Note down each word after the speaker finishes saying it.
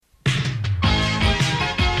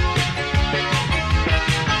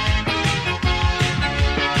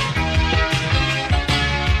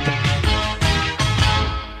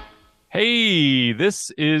This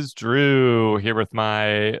is Drew here with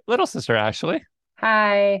my little sister, Ashley.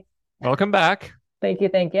 Hi. Welcome back. Thank you.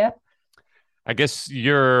 Thank you. I guess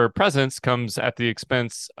your presence comes at the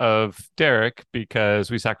expense of Derek because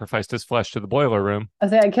we sacrificed his flesh to the boiler room. I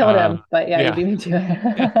say I killed Uh, him, but yeah, you yeah. beat me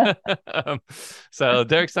to it. Um, so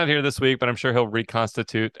Derek's not here this week, but I'm sure he'll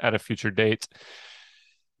reconstitute at a future date.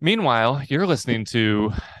 Meanwhile, you're listening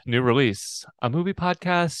to New Release, a movie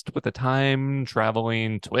podcast with a time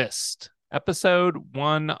traveling twist, episode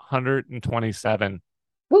 127.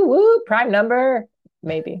 Woo woo. Prime number.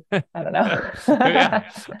 Maybe. I don't Yeah.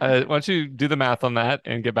 know. Why don't you do the math on that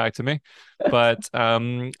and get back to me? But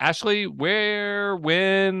Ashley, where,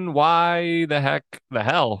 when, why the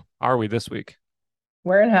hell are we this week?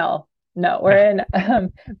 We're in hell. No, we're in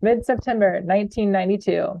mid-September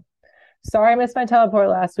 1992. Sorry I missed my teleport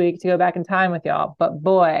last week to go back in time with y'all, but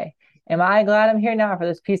boy, am I glad I'm here now for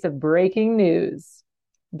this piece of breaking news.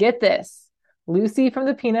 Get this. Lucy from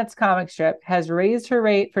the Peanuts comic strip has raised her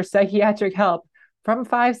rate for psychiatric help from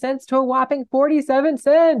 5 cents to a whopping 47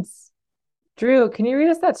 cents. Drew, can you read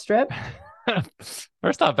us that strip?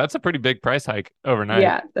 First off, that's a pretty big price hike overnight.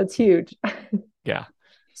 Yeah, that's huge. Yeah.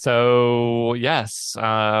 So yes.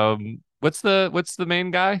 What's the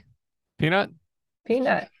main guy? Peanut?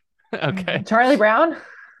 Peanut. Okay. Charlie Brown?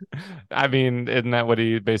 I mean, isn't that what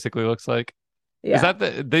he basically looks like? Is Yeah. that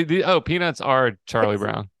the Peanuts are Charlie It's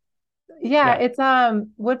Brown. yeah, Yeah. it's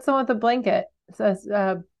what's the one with the blanket? It says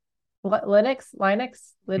Linux?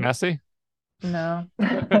 Messy? No.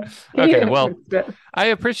 Can Okay, you well, I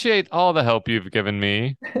appreciate all the help you've given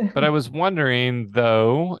me, but I was wondering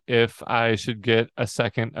though if I should get a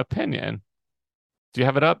second opinion. Do you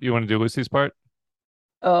have it up? You want to do Lucy's part?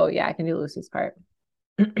 Oh yeah, I can do Lucy's part.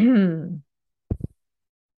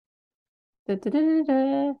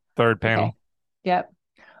 Third Okay. panel. Yep.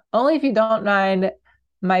 Only if you don't mind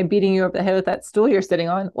my beating you over the head with that stool you're sitting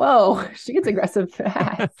on. Whoa, she gets aggressive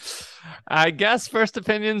fast. I guess first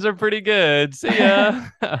opinions are pretty good. See ya.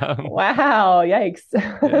 Wow, yikes.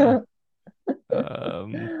 Yeah.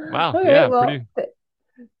 Wow. Okay, Yeah. well, Pretty.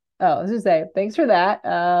 oh, let's just say thanks for that.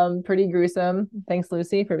 Pretty gruesome. Thanks,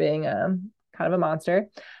 Lucy, for being kind of a monster.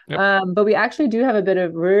 Yep. But we actually do have a bit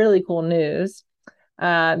of really cool news.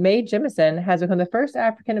 Mae Jemison has become the first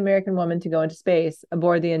African American woman to go into space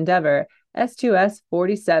aboard the Endeavour S2S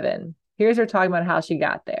 47. Here's her talking about how she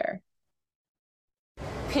got there.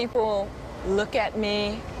 People look at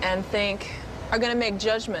me and think, are going to make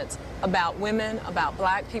judgments about women, about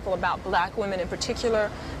black people, about black women in particular,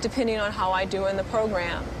 depending on how I do in the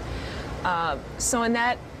program. So in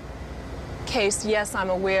that case, yes, I'm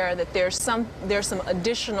aware that there's some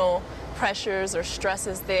additional pressures or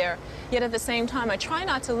stresses there. Yet at the same time, I try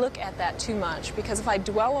not to look at that too much, because if I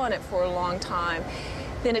dwell on it for a long time,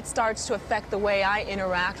 then it starts to affect the way I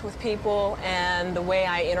interact with people and the way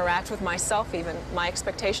I interact with myself, even my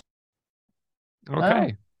expectations.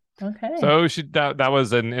 Okay. Oh, okay. So that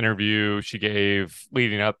was an interview she gave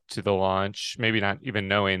leading up to the launch, maybe not even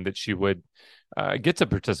knowing that she would get to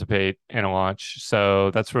participate in a launch.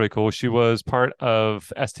 So that's really cool. She was part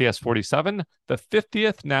of STS-47, the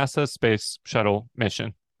 50th NASA Space Shuttle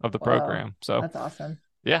mission of the Whoa, program. So that's awesome.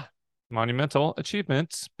 yeah, monumental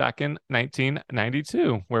achievements back in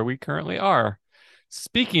 1992, where we currently are.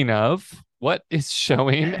 Speaking of, what is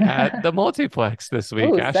showing at the multiplex this week,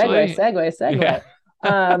 Ooh, segue, Ashley? segue, Yeah.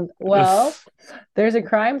 segue. Well, there's a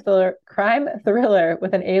crime thriller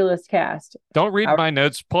with an A-list cast. Don't read Our, my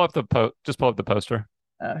notes. Just pull up the poster,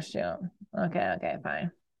 oh shoot. Okay,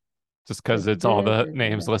 fine. just because it's all the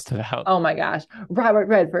names listed out. Oh my gosh. Robert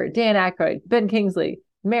Redford, Dan Aykroyd, Ben Kingsley,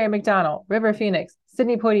 Mary McDonnell, River Phoenix,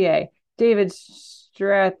 Sidney Poitier, David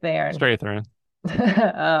Strathairn. Strathern.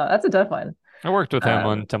 Oh, that's a tough one. I worked with him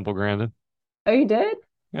on Um, Temple Grandin. oh, you did?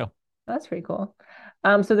 Yeah, That's pretty cool.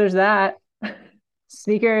 So there's that.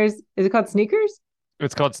 Sneakers. Is it called Sneakers?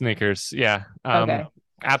 it's called Sneakers. Yeah. Okay.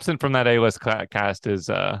 Absent from that A-list cast is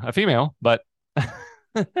a female, but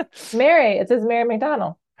Mary. It says Mary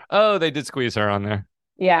McDonnell. oh, they did squeeze her on there.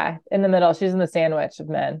 Yeah, in the middle. She's in the sandwich of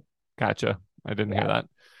men. Gotcha. I didn't hear Yeah.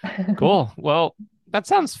 that. Cool. Well, that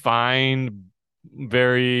sounds fine.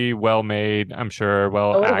 Very well made, I'm sure. I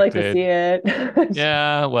Well would have liked to see acted. it.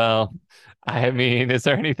 Yeah, well, I mean, is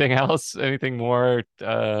there anything else? Anything more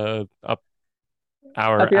up Up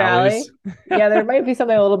our your alley. alleys? Yeah, there might be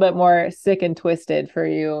something a little bit more sick and twisted for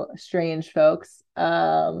you strange folks.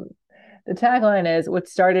 The tagline is what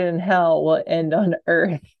started in hell will end on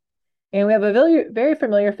earth. And we have a very, very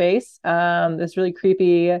familiar face. This really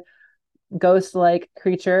creepy ghost-like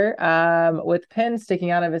creature with pins sticking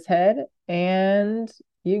out of his head. And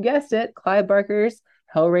you guessed it, Clive Barker's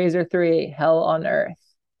Hellraiser 3, Hell on Earth.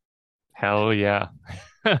 Hell yeah.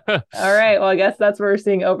 All right. Well, I guess that's what we're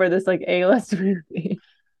seeing over this like A-list movie.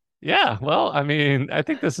 Yeah, well, I mean, I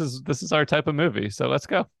think this is our type of movie, so let's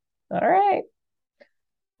go. All right.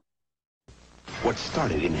 What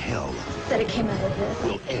started in hell That it came out of this.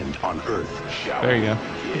 will end on Earth. There you go.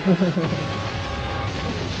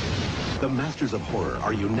 The masters of horror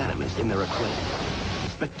are unanimous in their acclaim.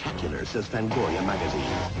 Spectacular, says Fangoria magazine.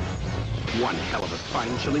 One hell of a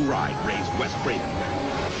spine-chilling ride, raised Wes Craven.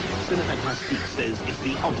 Cinematic Plastique says it's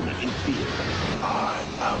the ultimate in fear. I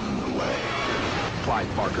am the way.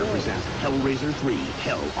 Clive Barker presents Hellraiser 3,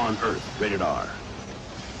 Hell on Earth, rated R.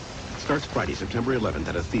 Starts Friday, September 11th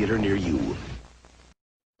at a theater near you.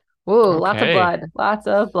 Ooh, lots of Okay. blood. Lots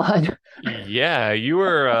of blood. Yeah, you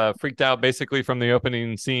were freaked out basically from the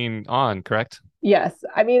opening scene on, correct? Yes.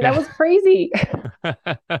 I mean, that Yeah. was crazy.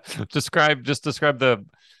 Describe the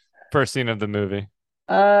first scene of the movie.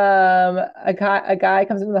 A guy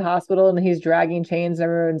comes into the hospital and he's dragging chains and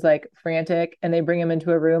everyone's like frantic and they bring him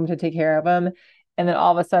into a room to take care of him. And then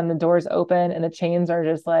all of a sudden the doors open and the chains are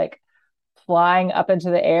just like flying up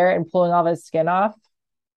into the air and pulling all of his skin off.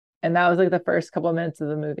 And that was like the first couple of minutes of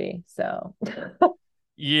the movie. So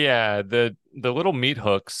Yeah, the little meat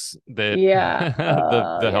hooks that yeah.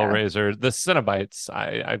 the Yeah. Hellraiser, the Cenobites.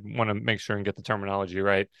 I want to make sure and get the terminology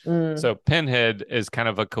right. Mm, So Pinhead is kind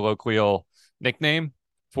of a colloquial nickname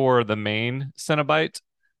for the main Cenobite,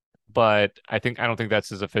 but I don't think that's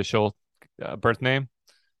his official birth name.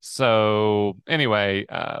 So anyway,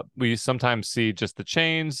 we sometimes see just the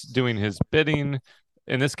chains doing his bidding.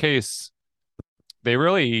 In this case, they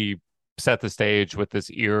really set the stage with this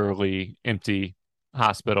eerily empty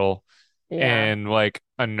hospital yeah. and like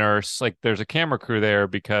a nurse. Like there's a camera crew there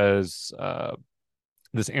because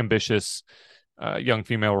this ambitious young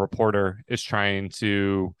female reporter is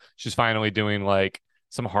she's finally doing like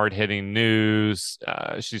some hard-hitting news.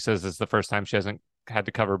 She says it's the first time she hasn't had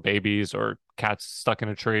to cover babies or cats stuck in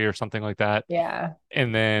a tree or something like that. Yeah.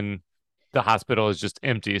 And then the hospital is just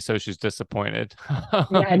empty, so she's disappointed.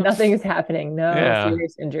 Yeah. Nothing is happening. No Yeah.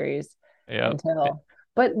 serious injuries Yeah. until.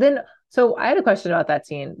 But then, so I had a question about that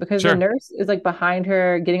scene because the Sure. nurse is like behind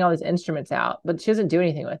her getting all these instruments out, but she doesn't do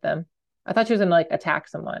anything with them. I thought she was gonna like attack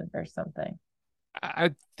someone or something.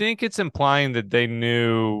 I think it's implying that they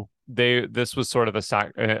knew this was sort of a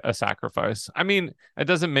sacrifice. I mean, it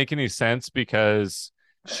doesn't make any sense because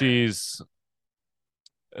she's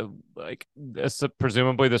like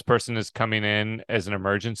presumably this person is coming in as an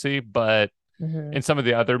emergency, but Mhm. in some of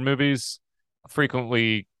the other movies,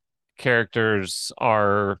 frequently characters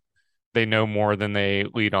they know more than they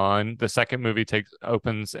lead on. The second movie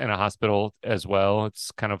opens in a hospital as well.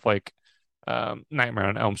 It's kind of like Nightmare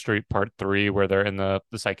on Elm Street Part 3, where they're in the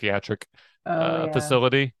psychiatric Oh yeah.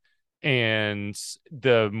 facility, and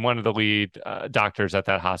one of the lead doctors at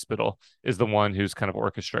that hospital is the one who's kind of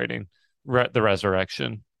orchestrating the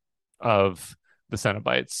resurrection of the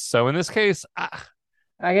Cenobites. So in this case, I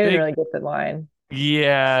didn't really get the line.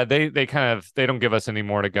 yeah, they don't give us any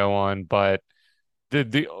more to go on, but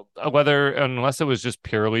the whether unless it was just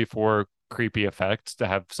purely for creepy effect to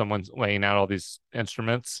have someone laying out all these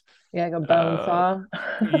instruments, Yeah, like a bone saw.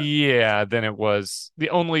 yeah, then it was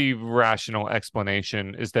the only rational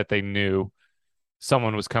explanation is that they knew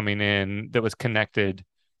someone was coming in that was connected,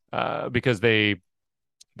 because they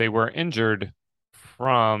were injured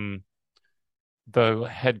from the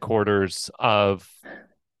headquarters of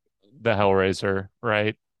the Hellraiser,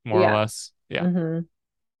 right? More or Yeah. less. Yeah. hmm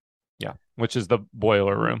Yeah. Which is the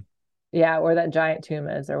boiler room. Yeah, where that giant tomb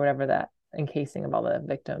is, or whatever that encasing of all the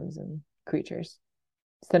victims and creatures.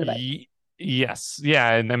 Cenobite. Yes.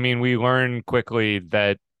 Yeah. And I mean, we learn quickly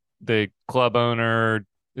that the club owner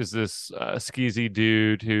is this skeezy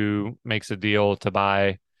dude who makes a deal to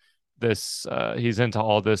buy this. He's into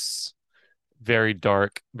all this very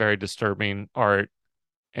dark, very disturbing art.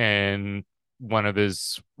 And one of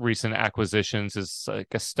his recent acquisitions is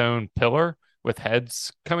like a stone pillar with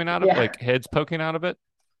heads coming out of Yeah. like heads poking out of it.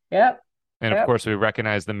 Yep. And of Yep. course, we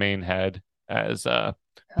recognize the main head as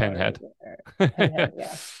Pinhead. Pinhead,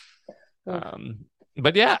 yeah. Oof.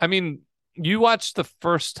 But yeah, I mean, you watched the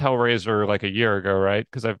first Hellraiser like a year ago, right?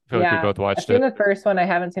 Because I feel like we Yeah. both I've watched seen it. the first one. I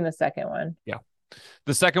haven't seen the second one.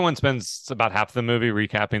 The second one spends about half the movie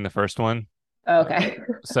recapping the first one. Okay.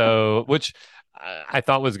 So, which I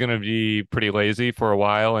thought was going to be pretty lazy for a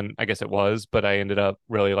while, and I guess it was, but I ended up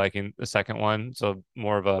really liking the second one. So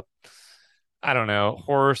more of a, I don't know,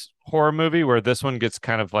 horror movie where this one gets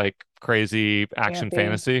kind of like crazy action Campy.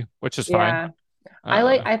 fantasy, which is fine.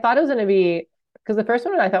 Yeah. I thought it was gonna be because the first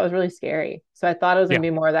one I thought was really scary. So I thought it was gonna be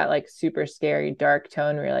more of that like super scary dark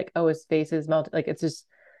tone where you're like, oh, his face is melted. Like it's just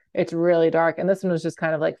It's really dark. And this one was just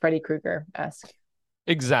kind of like Freddy Krueger-esque.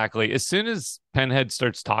 Exactly. As soon as Pinhead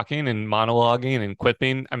starts talking and monologuing and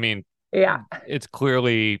quipping, I mean, Yeah. it's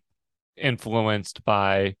clearly influenced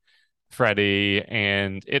by Freddy,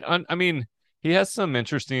 and I mean, he has some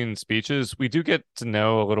interesting speeches. We do get to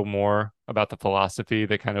know a little more about the philosophy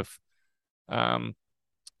that kind of, um,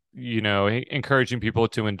 encouraging people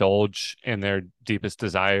to indulge in their deepest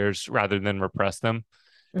desires rather than repress them.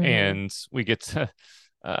 Mm-hmm. And we get to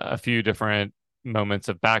a few different moments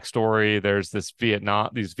of backstory. There's these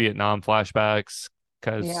Vietnam flashbacks,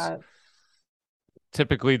 because Yeah.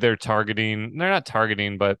 typically they're not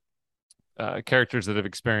targeting, but characters that have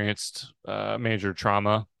experienced major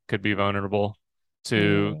trauma could be vulnerable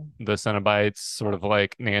to Mm. the Cenobites, sort of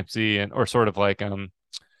like Nancy, or sort of like um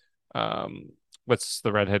what's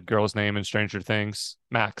the redhead girl's name in Stranger Things?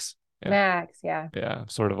 Max. Yeah. Max, yeah. Yeah,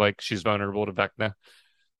 sort of like she's vulnerable to Vecna.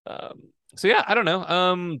 Um, so yeah, I don't know.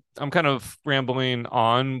 I'm kind of rambling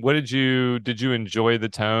on. Did you enjoy the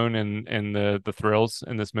tone and the thrills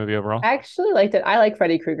in this movie overall? I actually liked it. I like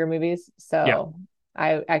Freddy Krueger movies, Yeah. so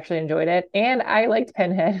I actually enjoyed it. And I liked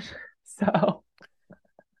Pinhead. So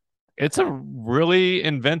It's a really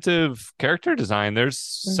inventive character design. There's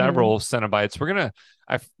mhm. several Cenobites.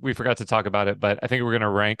 We forgot to talk about it, but I think we're gonna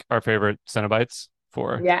rank our favorite Cenobites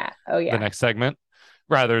for Yeah. Oh the yeah. next segment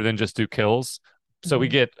rather than just do kills. So we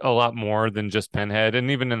Mhm. get a lot more than just Pinhead.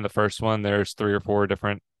 And even in the first one, there's three or four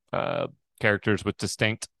different uh, characters with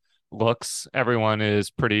distinct looks. Everyone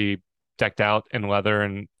is pretty decked out in leather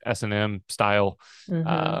and S&M style Mhm.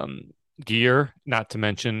 um, gear, not to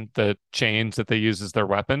mention the chains that they use as their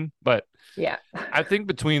weapon. But Yeah. I think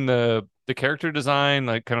between the character design,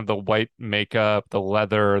 like kind of the white makeup, the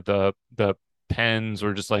leather, the pens,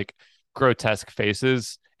 or just like grotesque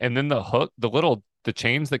faces, and then the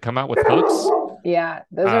chains that come out with hooks. Yeah.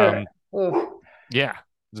 Those are Um, oof. yeah,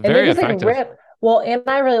 it's And they very just like effective. rip. Well, and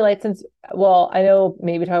I really liked since well, I know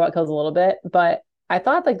maybe talk about kills a little bit, but I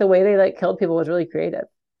thought like the way they like killed people was really creative.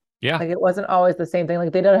 Yeah, Like it wasn't always the same thing.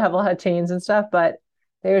 Like they don't have a lot of chains and stuff, but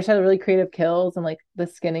they just had really creative kills and like the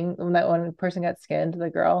skinning when that one person got skinned, the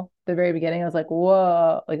girl, at the very beginning. I was like,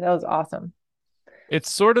 whoa, like that was awesome.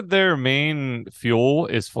 it's sort of their main fuel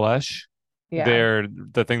is flesh. Yeah. They're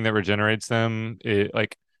the thing that regenerates them.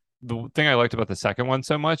 Like the thing I liked about the second one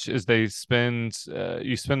so much is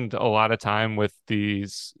you spend a lot of time with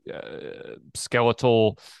these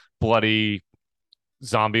skeletal, bloody,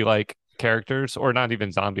 zombie-like characters, or not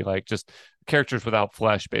even zombie-like, just characters without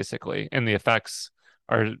flesh, basically. And the effects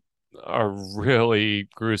are are really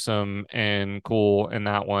gruesome and cool in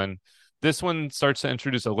that one. This one starts to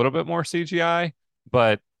introduce a little bit more CGI,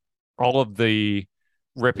 but all of the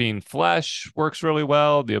ripping flesh works really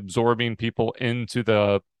well. The absorbing people into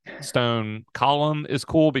the stone column is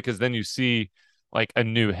cool, because then you see like a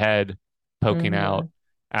new head poking out Hmm.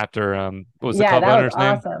 after what was the Yeah, club that was owner's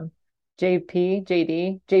name? awesome. JP,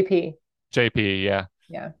 JD, JP. JP, yeah.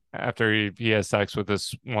 Yeah. After he has sex with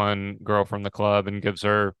this one girl from the club and gives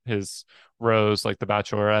her his rose like the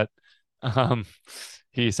Bachelorette, um,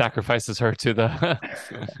 he sacrifices her to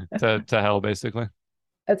the to hell, basically.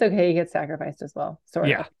 It's okay. He gets sacrificed as well, sort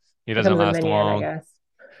Yeah, of. he doesn't Becomes a last minion, I long. guess.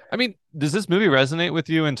 I mean, does this movie resonate with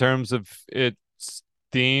you in terms of its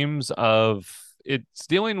themes of it's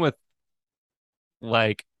dealing with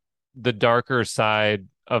like the darker side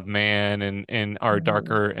of man and our Hmm.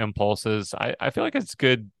 darker impulses? I feel like it's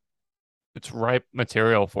good. It's ripe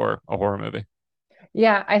material for a horror movie.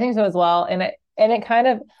 Yeah, I think so as well. And it kind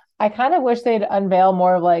of I kind of wish they'd unveil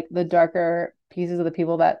more of like the darker pieces of the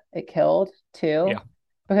people that it killed Yeah, too.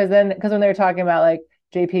 Because when they were talking about like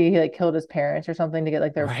JP, he like killed his parents or something to get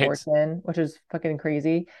like their right. fortune, which is fucking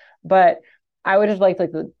crazy. But I would just like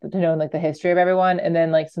to know like the history of everyone. And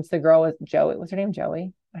then like since the girl was Joey, what's her name?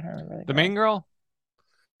 Joey? I don't remember the The main girl.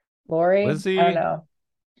 girl, Lori? I don't Lizzie. know.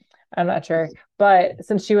 I'm not sure. But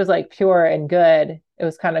since she was like pure and good, it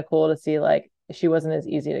was kind of cool to see like she wasn't as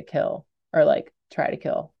easy to kill or like try to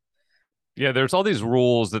kill. Yeah, there's all these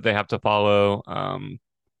rules that they have to follow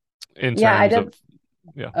in Yeah, I terms did.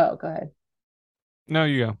 of yeah. Oh, go ahead. No,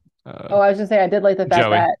 you go. Oh, I was just saying I did like the fact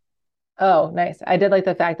Joey. that oh, nice. I did like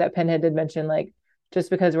the fact that Pinhead did mention like just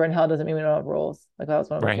because we're in hell doesn't mean we don't have rules. Like that was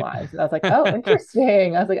one of his Right. lines. And I was like, oh,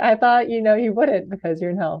 interesting. I was like, I thought you wouldn't because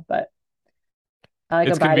you're in hell, but I like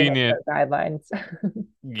It's abiding with convenient. the guidelines.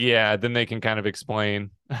 Yeah, then they can kind of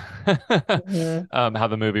explain Hmm. how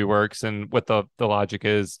the movie works and what the logic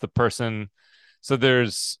is. The person, so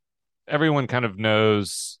there's everyone kind of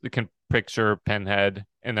knows, they can picture Pinhead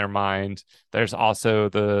in their mind. There's also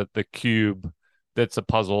the cube that's a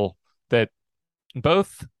puzzle that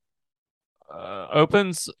both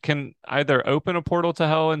can either open a portal to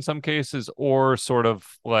hell in some cases, or sort of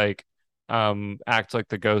like act like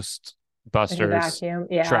the Like a Ghostbusters vacuum.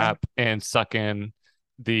 Yeah. trap and suck in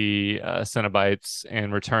the Cenobites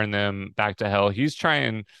and return them back to hell.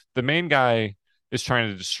 The main guy is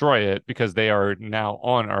trying to destroy it because they are now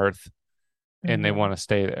on Earth and they Mhm. want to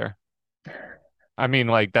stay there. I mean,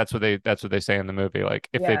 like that's what they say in the movie. Like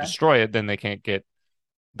if they Yeah. destroy it, then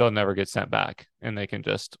they'll never get sent back, and they can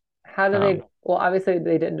just How do um, they, well, obviously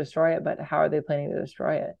they didn't destroy it, but how are they planning to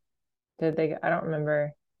destroy it? Did they, I don't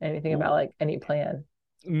remember anything about like any plan.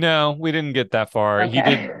 No, we didn't get that far.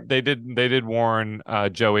 Okay. They did warn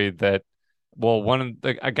Joey that, well,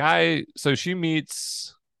 a guy, so she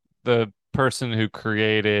meets the person who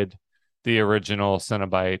created the original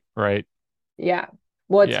Cenobite, right? Yeah.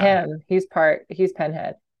 Well, it's Yeah. him. He's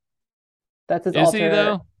Pinhead. That's his Is he alter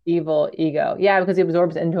though? evil ego. Yeah, because he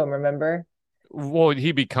absorbs into him, remember? Well,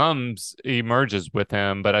 he merges with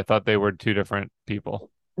him, but I thought they were two different people.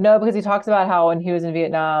 No, because he talks about how when he was in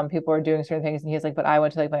Vietnam, people were doing certain things, and he's like, but I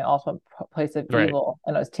went to like my ultimate place of Right. evil,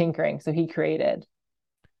 and I was tinkering. So he created.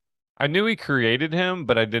 I knew he created him,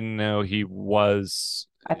 but I didn't know he was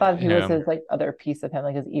I thought he was him. his like other piece of him,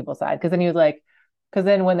 like his evil side. Because then he was like, because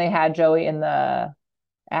then when they had Joey in the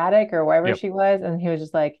attic or wherever Yep. she was, and he was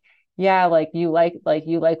just like, yeah, like you like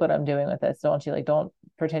what I'm doing with this, don't you? Like, don't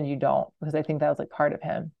pretend you don't, because I think that was like part of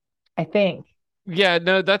him. I think. Yeah,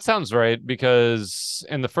 no, that sounds right because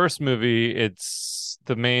in the first movie, it's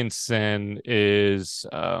the main sin is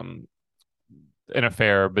an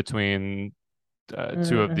affair between two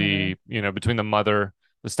of Mm-hmm. between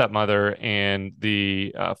the stepmother, and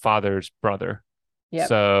the father's brother. Yep.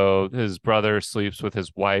 So his brother sleeps with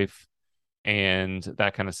his wife, and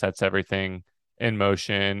that kind of sets everything in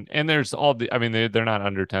motion. And there's I mean, they're not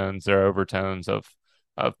undertones, they're overtones of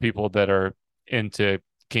people that are into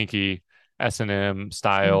kinky S&M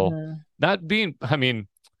style. Mm-hmm. Not being, I mean,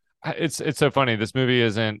 it's so funny. This movie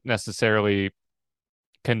isn't necessarily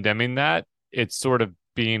condemning that. It's sort of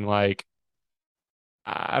being like,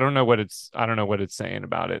 I don't know what it's saying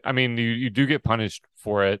about it. I mean, you do get punished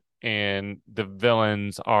for it, and the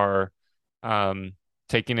villains are um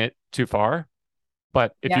taking it too far.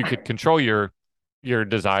 But if you Yeah. could control your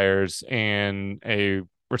desires in a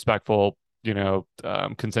respectful,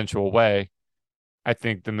 consensual way, I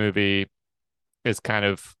think the movie is kind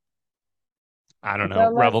of, I don't It's know,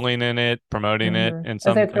 almost reveling in it, promoting it mm-hmm.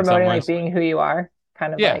 I say it's in some promoting like ways. being who you are,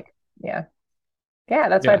 kind of Yeah, like, yeah. Yeah,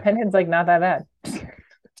 that's why yeah, Pinhead's like not that bad.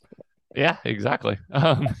 yeah, exactly.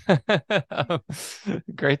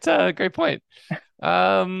 Great point.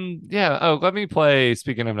 Yeah. Oh, let me play.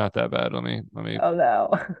 Speaking of not that bad, let me Oh no.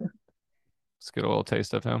 let's get a little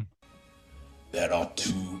taste of him. There are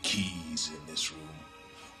two keys in this room.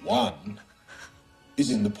 One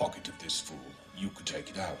is in the pocket of this fool. You could take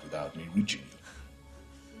it out without me reaching you.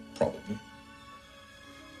 Probably.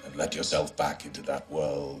 And let yourself back into that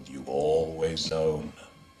world you've always known.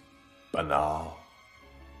 Banal.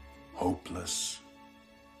 Hopeless.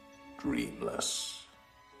 Dreamless.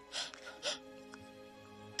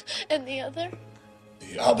 And the other?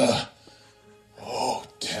 The other... Oh,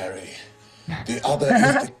 Terry. The other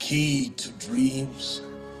is the key to dreams,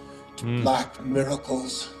 to black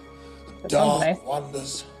miracles, That sounds dark nice.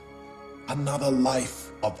 wonders, another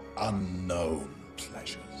life of unknown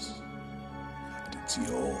pleasures. And it's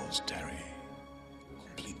yours, Terry.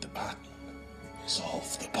 Complete the pattern,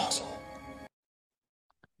 solve the puzzle.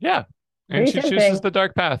 Yeah, and Pretty she chooses tempting. the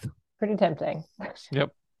dark path. Pretty tempting. Yep.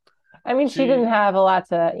 I mean, she didn't She have a lot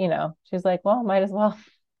to, she's like, well, might as well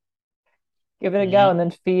give it a go Ye- and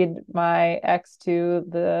then feed my ex to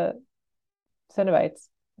the Cenobites.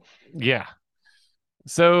 yeah.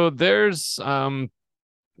 So there's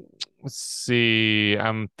let's see.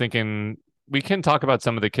 I'm thinking we can talk about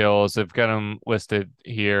some of the kills. I've got them listed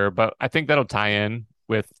here, but I think that'll tie in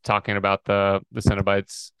with talking about the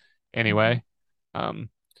Cenobites Mhm. anyway. Um,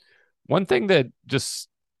 one thing that just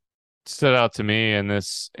stood out to me in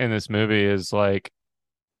this movie is like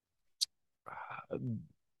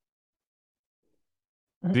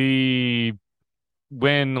the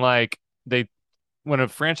when like they when a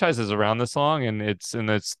franchise is around this long and it's in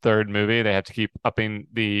its third movie, they have to keep upping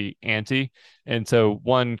the ante. And so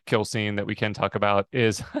one kill scene that we can talk about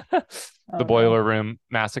is the Oh no. Boiler Room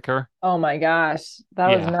Massacre. Oh my gosh.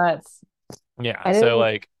 That was Yeah. nuts. Yeah. I So didn't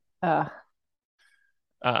like uh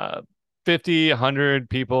uh 50, 100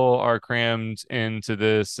 people are crammed into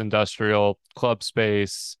this industrial club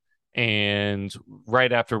space. And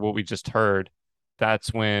right after what we just heard,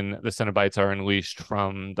 that's when the Cenobites are unleashed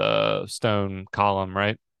from the stone column,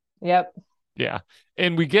 right? yep. Yeah.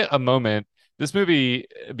 And we get a moment. This movie,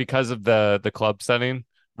 because of the club setting,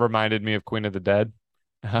 reminded me of Queen of the Dead.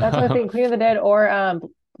 That's what I think. Queen of the Dead or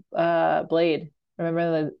Blade.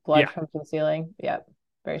 Remember the blood Yeah, from the ceiling? Yep.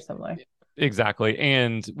 Very similar. exactly.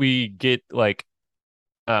 And we get like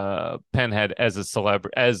Pinhead as a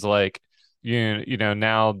celebrity, as like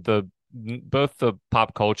now both the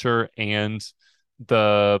pop culture and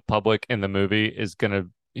the public in the movie is gonna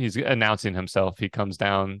he's announcing himself. He comes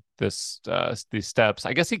down these steps.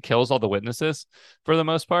 I guess he kills all the witnesses for the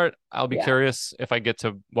most part. I'll be Yeah. curious if I get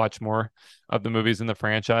to watch more of the movies in the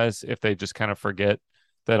franchise, if they just kind of forget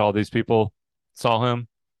that all these people saw him.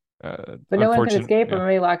 But no one could Unfortunate. escape. Yeah.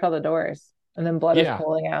 Remember, he locked all the doors, and then blood was Yeah.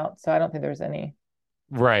 pooling out. So I don't think there was any.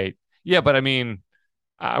 Right. Yeah, but I mean,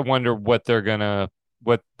 I wonder what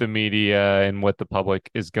the media and what the public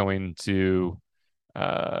is going to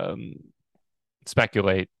um,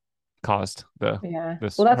 speculate caused Yeah.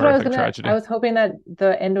 this Well, that's what I was horrific gonna. I tragedy. was hoping that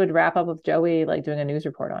the end would wrap up with Joey like doing a news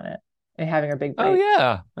report on it and having her big Oh break.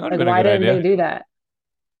 yeah, that would have Like, been a why good didn't they idea. do that?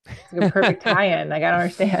 It's like a perfect tie-in. Like, I don't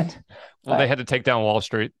understand. Well, they But had to take down Wall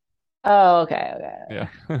Street. oh, okay, okay.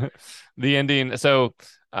 Yeah. The ending. So,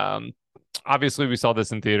 um, obviously we saw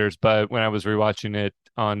this in theaters, but when I was rewatching it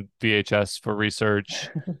on VHS for research,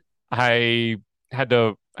 I had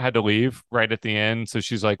to leave right at the end. So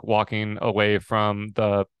she's like walking away from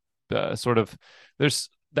the sort of there's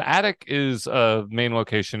the attic is a main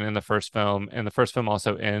location in the first film, and the first film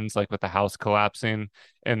also ends like with the house collapsing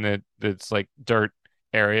and it's like dirt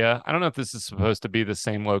area. I don't know if this is supposed to be the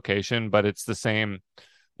same location, but it's the same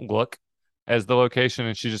look as the location,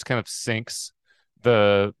 and she just kind of sinks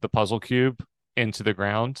the puzzle cube into the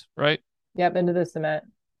ground, right? Yep, into the cement.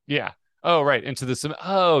 Yeah. Oh, right. Into the cement.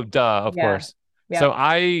 Oh, duh. Of Yeah. course. So Yep.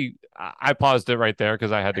 I paused it right there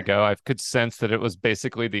because I had to go. I could sense that it was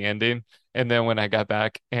basically the ending. And then when I got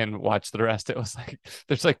back and watched the rest, it was like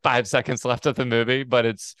there's like 5 seconds left of the movie, but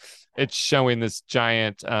it's showing this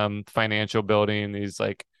giant financial building, these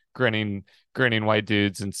like grinning white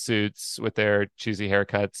dudes in suits with their cheesy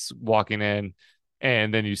haircuts walking in,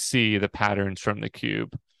 and then you see the patterns from the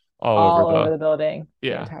cube all over All over the the building, the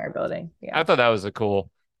yeah. entire building. I Yeah. thought that was a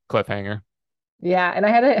cool cliffhanger. Yeah. And I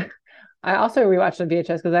had to, I also rewatched the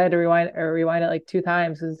VHS because I had to rewind it like two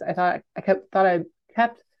times because I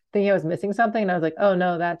kept thinking I was missing something. And I was like, oh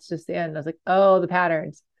no, that's just the end. I was like, oh, the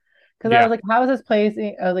patterns. Because I was Yeah. like, how is this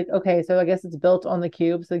placing? I was like, okay, so I guess it's built on the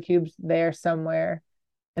cube. So the cube's there somewhere.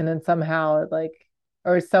 And then somehow it like,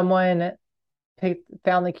 or someone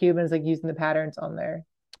found the cube and is like using the patterns on their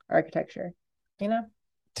architecture, you know?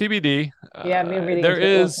 TBD. Yeah, me reading There into it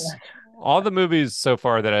a little too is much. all the movies so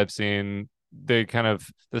far that I've seen, they kind of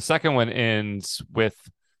the second one ends with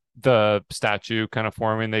the statue kind of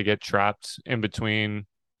forming. They get trapped in between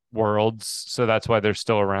worlds. So that's why they're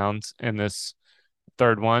still around in this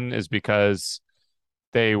third one, is because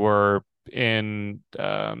they were in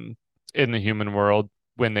the human world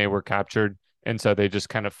when they were captured. And so they just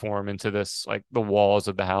kind of form into this like the walls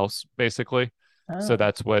of the house, basically. So Oh.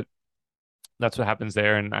 that's what happens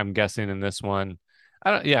there, and I'm guessing in this one,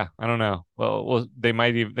 I don't know. Well, they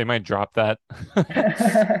might drop that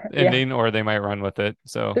Yeah. ending, or they might run with it.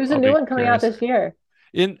 So There's a I'll new be one coming out curious. this year.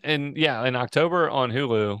 In October on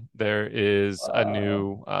Hulu, there is a Whoa.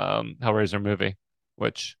 new Hellraiser movie,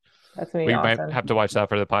 which That's gonna be we might awesome. have to watch that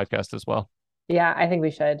for the podcast as well. Yeah, I think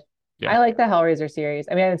we should. Yeah, I like the Hellraiser series.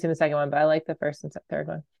 I mean, I haven't seen the second one, but I like the first and third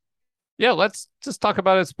one. yeah. Let's just talk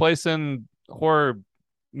about its place in horror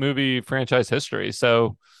movie franchise history.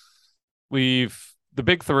 So we've the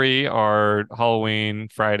big three are Halloween,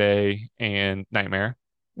 Friday, and Nightmare.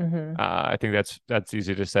 Hmm. I think that's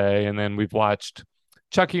easy to say. And then we've watched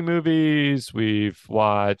Chucky movies. We've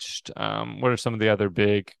watched what are some of the other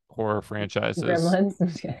big horror franchises? Gremlins. I'm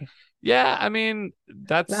just kidding. Yeah, I mean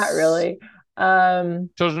Not that's really. Um,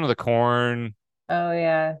 Children of the Corn. oh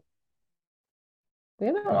yeah. We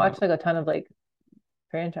haven't Uh, watched like a ton of like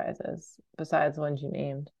franchises besides the ones you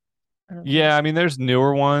named. I don't think. yeah, I mean there's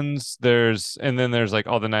newer ones. There's like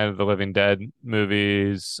all the Night of the Living Dead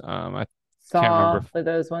movies. I can't remember. Saw for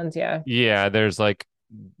those ones, yeah. Yeah, there's like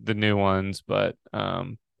the new ones, but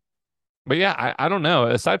yeah, I don't know.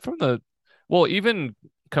 Aside from well, even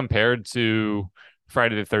compared to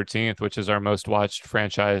Friday the 13th, which is our most watched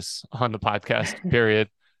franchise on the podcast, period.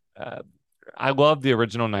 Uh, I love the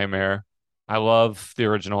original Nightmare. I love the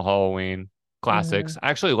original Halloween Hmm. classics. I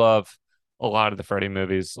actually love a lot of the Freddy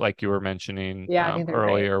movies, like you were mentioning Yeah, I think they're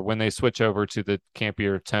great. earlier, when they switch over to the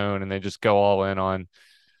campier tone and they just go all in on.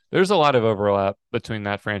 There's a lot of overlap between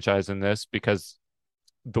that franchise and this because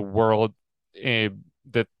the world eh,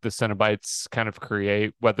 that the Cenobites kind of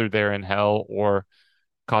create, whether they're in hell or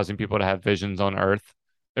causing people to have visions on Earth,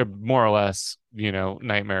 they're more or less,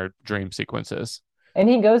 nightmare dream sequences. And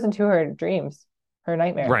he goes into her dreams, her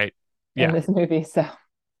nightmare Right. in Yeah. this movie. So,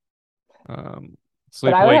 Um,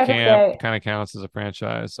 but I would Sleepaway have to Camp say, kind of counts as a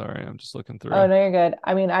franchise. Sorry, I'm just looking oh through. no, you're good.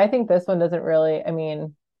 I mean, I think this one doesn't really, I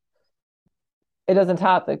mean, it doesn't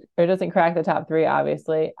it doesn't crack the top three,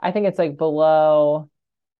 obviously. I think it's like below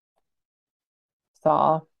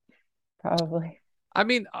Saw, probably. I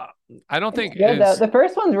mean, I don't It's think good though. it's The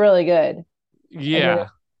first one's really good. I mean, yeah.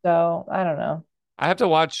 so I don't know. I have to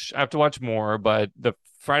watch more, but the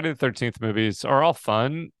Friday the 13th movies are all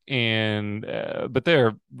fun and but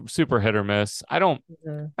they're super hit or miss.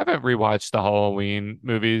 Mhm. I haven't rewatched the Halloween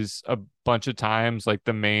movies a bunch of times, like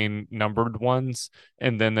the main numbered ones,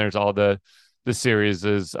 and then there's all the series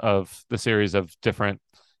of different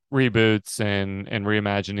reboots and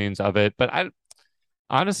reimaginings of it. But I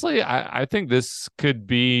honestly I think this could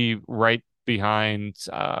be right behind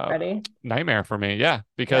Ready? Nightmare for me. Yeah, Yeah.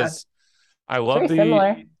 because I It's love very the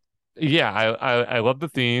similar. yeah, I love the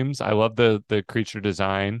themes. I love the creature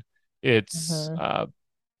design. It's Hmm.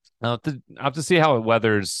 I'll have to see how it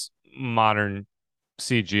weathers modern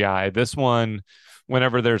CGI. This one,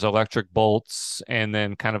 whenever there's electric bolts and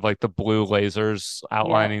then kind of like the blue lasers Yeah.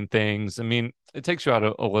 outlining things, I mean, it takes you out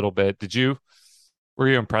a little bit. Were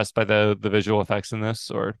you impressed by the visual effects in this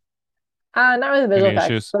or Not really the visual any effects,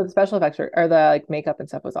 issues? but the special effects or the like makeup and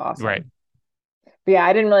stuff was Right. awesome. But yeah,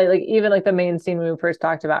 I didn't really like even like the main scene when we first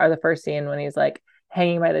talked about, or the first scene when he's like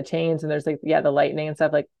hanging by the chains and there's like yeah, the lightning and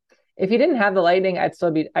stuff. Like if he didn't have the lightning,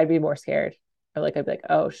 I'd be more scared. Or like I'd be like,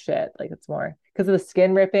 oh shit, like it's more because of the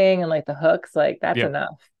skin ripping and like the hooks, like that's Yeah.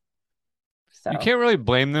 enough. You So can't really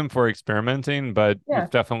blame them for experimenting, but yeah. we've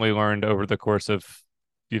definitely learned over the course of,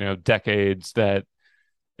 decades that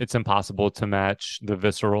it's impossible to match the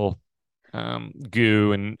visceral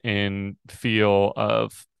goo and feel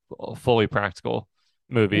of fully practical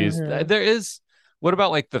movies. Hmm. There is, what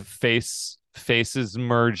about like the faces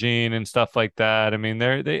merging and stuff like that? I mean,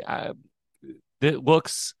 it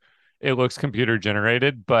looks computer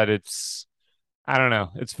generated, but I don't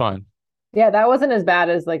know, it's fun. Yeah, that wasn't as bad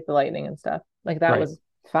as like the lightning and stuff. Like that Right. was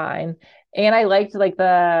fine. And I liked like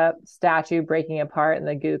the statue breaking apart and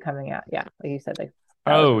the goo coming out. Yeah, like you said, like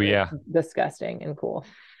that was Oh really yeah. disgusting and cool.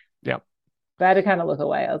 Yeah. But I had to kind of look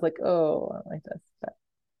away. I was like, oh, I don't like this. But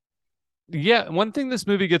Yeah, one thing this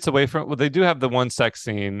movie gets away from, well, they do have the one sex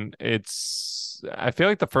scene. I feel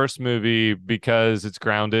like the first movie, because it's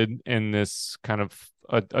grounded in this kind of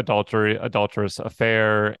adulterous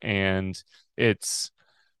affair, and it's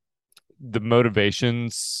the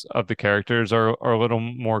motivations of the characters are a little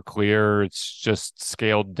more clear. It's just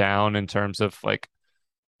scaled down in terms of like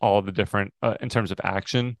all the different, in terms of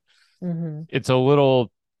action. mhm. It's a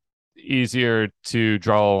little easier to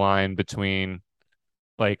draw a line between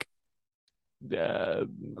like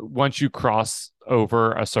once you cross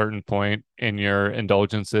over a certain point in your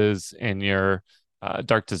indulgences and your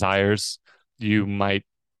dark desires, you might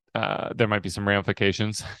there might be some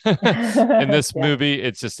ramifications. In this Yeah. movie,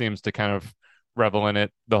 it just seems to kind of revel in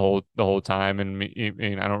it the whole time, and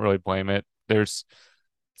I don't really blame it. There's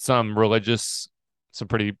some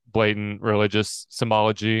pretty blatant religious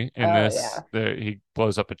symbology in Oh this. yeah. He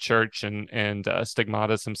blows up a church and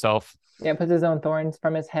stigmatas himself. Yeah, puts his own thorns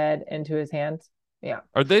from his head into his hands. Yeah.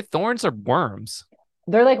 Are they thorns or worms?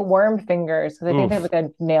 They're like worm fingers because I think they have Oof. like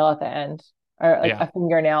a nail at the end. Or like Yeah. a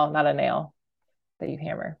fingernail, not a nail that you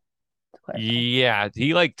hammer to clarify. Yeah.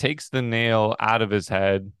 He like takes the nail out of his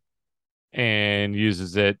head and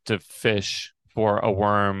uses it to fish for a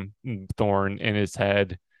worm thorn in his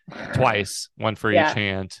head twice, one for each Yeah,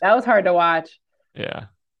 hand. that was hard to watch. Yeah.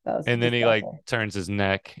 That was And then he like disgusting. turns his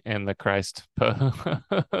neck in the Christ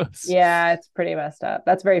pose. Yeah, it's pretty messed up.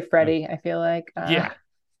 That's very Freddy, I feel like. Yeah.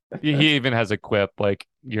 He even has a quip like,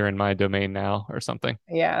 "You're in my domain now," or something.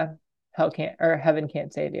 Yeah, hell can't or heaven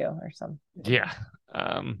can't save you or some. Yeah.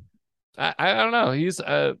 Um, I don't know. He's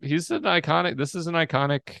an iconic. This is an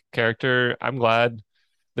iconic character. I'm glad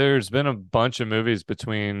there's been a bunch of movies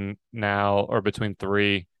between now or between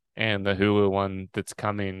three and the Hulu one that's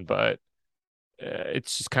coming, but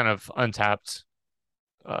it's just kind of an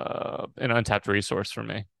untapped resource for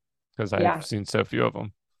me because I've Yeah, seen so few of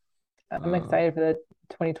them. I'm Uh, excited for the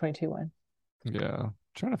 2022 one. yeah,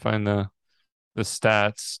 trying to find the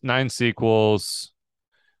stats. 9 sequels.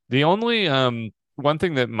 The only one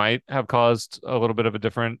thing that might have caused a little bit of a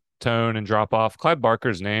different tone and drop off, Clive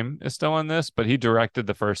Barker's name is still on this, but he directed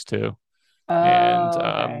the first two. And Oh,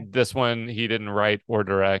 okay. this one he didn't write or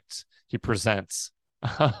direct. He presents.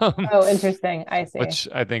 Um, Oh, interesting. I see. which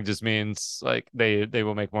I think just means like they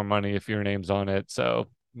will make more money if your name's on it. So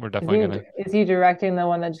we're Is definitely he gonna is he directing the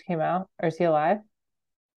one that just came out, or is he alive?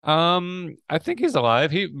 I think he's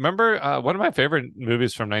alive. He remember one of my favorite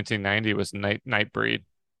movies from 1990 was Nightbreed.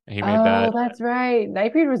 He made Oh, that. that's right.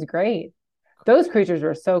 Nightbreed was great. Those creatures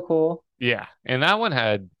were so cool. Yeah, and that one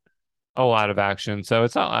had a lot of action. So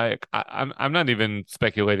it's not like I'm not even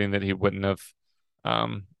speculating that he wouldn't have.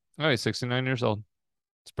 Oh, he's 69 years old.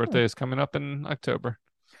 His Hmm. birthday is coming up in October.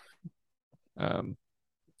 Um,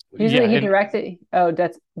 yeah, He and directed. Oh,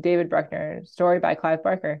 that's David Bruckner. Story by Clive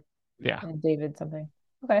Barker yeah, and David something.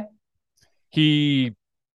 Okay. he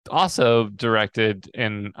also directed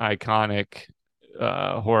an iconic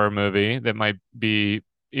horror movie that might be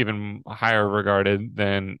even higher regarded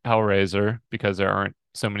than Hellraiser because there aren't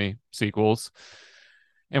so many sequels.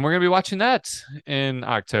 And we're going to be watching that in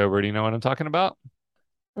October. Do you know what I'm talking about?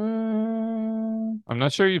 Mm, I'm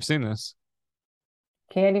not sure you've seen this.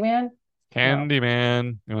 Candyman? No.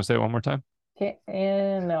 Candyman. You want to say it one more time?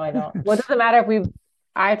 No, I don't. Well, does it matter if we?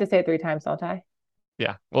 I have to say it 3 times, don't I?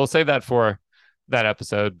 Yeah, we'll save that for that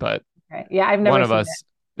episode, but Okay. Yeah, I've one never of seen it. us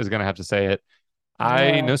is going to have to say it.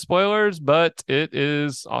 No No. spoilers, but it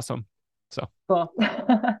is awesome. So Cool.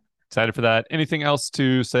 excited for that. Anything else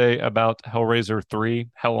to say about Hellraiser 3,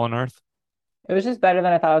 Hell on Earth? It was just better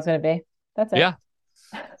than I thought it was going to be. That's it. Yeah.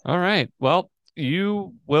 All right. Well,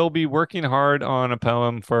 you will be working hard on a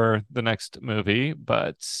poem for the next movie,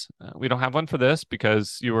 but we don't have one for this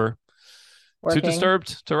because you were too Working.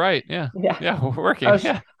 disturbed to write. Yeah. Yeah. Yeah, we're working.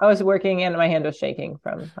 Yeah. I was working and my hand was shaking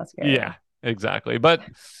from how scary it Yeah, exactly. But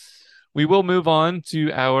we will move on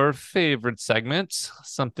to our favorite segment,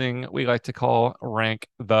 something we like to call rank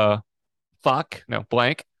the fuck. No,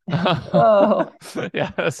 blank. was. Oh,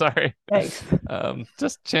 Yeah, sorry. thanks.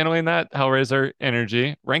 Just channeling that Hellraiser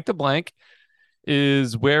energy. Rank the blank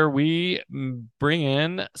is where we bring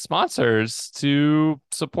in sponsors to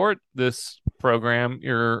support this program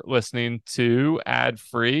you're listening to ad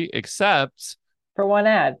free, except For one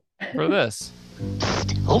ad. for this.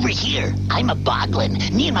 Over here, I'm a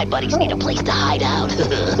boglin. Me and my buddies need a place to hide out.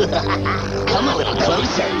 Come a little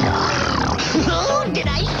closer. Oh, did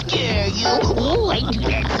I scare you? Oh, I do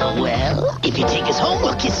that so well. If you take us home,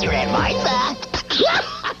 we'll kiss your Aunt Martha.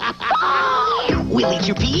 We'll eat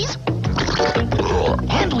your peas.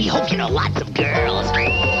 And we hope you know lots of girls.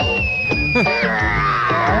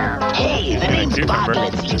 Hey, the name's do remember.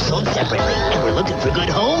 Boglins, each sold separately, and we're looking for good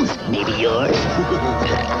homes. Maybe yours?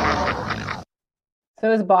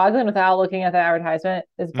 So is Boglin, without looking at the advertisement,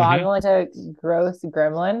 is Boglin like a gross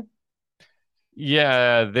gremlin?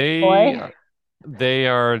 Yeah, Boy? they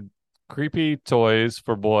are creepy toys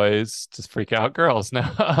for boys to freak out girls.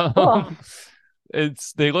 Now, Cool.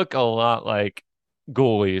 they look a lot like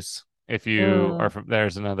Ghoulies. If you are Mm, from,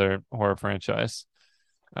 there's another horror franchise.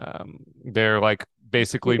 They're like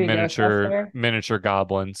basically creepy Ghostbuster. miniature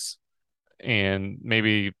goblins, and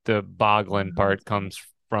maybe the boglin part comes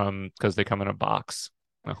from because they come in a box.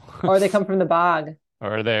 No. Or they come from the bog.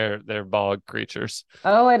 Or they're bog creatures.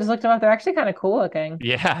 Oh, I just looked them up. They're actually kind of cool looking.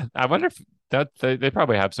 Yeah, I wonder if that they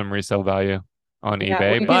probably have some resale value on Yeah, well,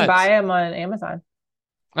 eBay, you can but buy them on Amazon.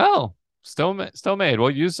 oh, still made. We'll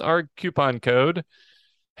use our coupon code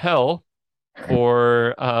hell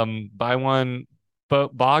for buy one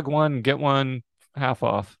but bog one get one half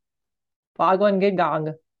off. Boglin Good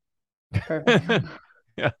Gong. Perfect.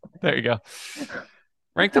 Yeah, there you go.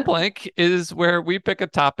 Rank the Blank is where we pick a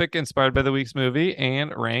topic inspired by the week's movie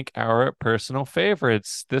and rank our personal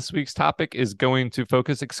favorites. This week's topic is going to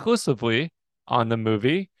focus exclusively on the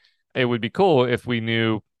movie. It would be cool if we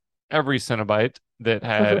knew every Cenobite that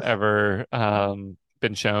had ever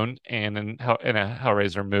been shown in a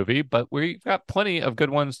Hellraiser movie, but we've got plenty of good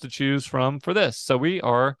ones to choose from for this. So we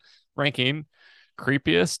are ranking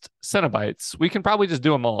creepiest Cenobites. We can probably just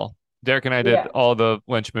do them all. Derek and I did Yeah. all the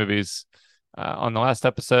Lynch movies on the last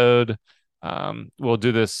episode. We'll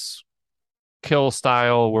do this kill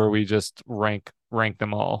style where we just rank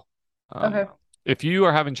them all. Okay. If you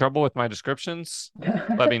are having trouble with my descriptions,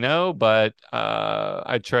 let me know. But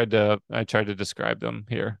I tried to describe them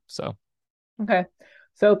here. So Okay.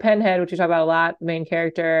 So Pinhead, which we talk about a lot, main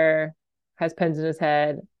character has pins in his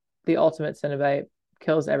head, the ultimate Cenobite,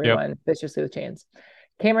 kills everyone viciously with chains.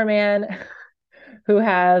 Cameraman, who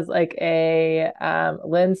has like a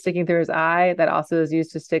lens sticking through his eye that also is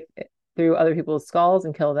used to stick through other people's skulls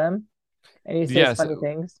and kill them. And he says Yes. funny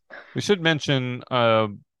things. We should mention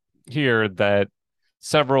here that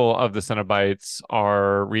several of the Cenobites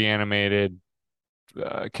are reanimated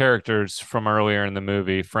characters from earlier in the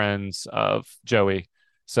movie, friends of Joey.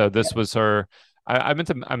 So this was her. I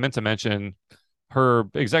meant to mention her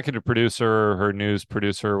executive producer, her news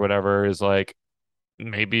producer, whatever, is like,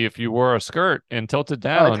 maybe if you wore a skirt and tilted Oh,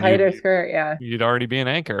 down, a tighter skirt, yeah. you'd already be an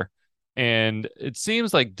anchor. And it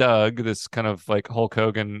seems like Doug, this kind of like Hulk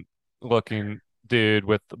Hogan looking dude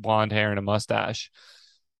with blonde hair and a mustache,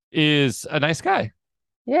 is a nice guy.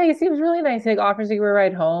 Yeah, he seems really nice. He like offers to give her a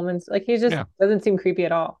ride home, and like he just Yeah. doesn't seem creepy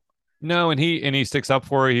at all. No, and he sticks up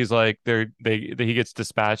for her. He's like he gets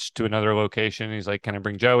dispatched to another location. He's like, "Can I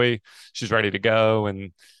bring Joey?" She's ready to go,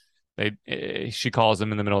 and she calls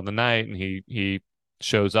him in the middle of the night, and he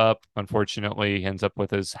shows up. Unfortunately, he ends up with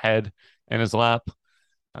his head in his lap.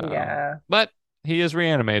 Yeah. But he is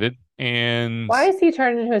reanimated, and Why is he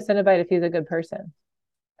turned into a Cenobite if he's a good person?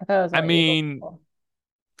 I thought it was I more evil mean, people.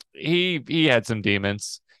 he had some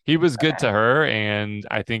demons. He was good Okay. to her, and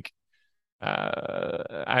I think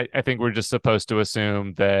I think we're just supposed to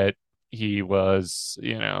assume that he was,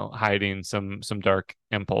 hiding some dark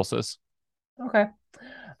impulses. Okay.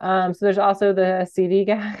 So there's also the CD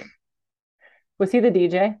guy. Was he the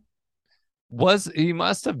DJ? He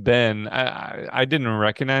must have been. I didn't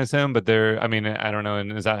recognize him, but I mean, I don't know.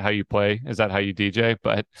 And is that how you play? Is that how you DJ?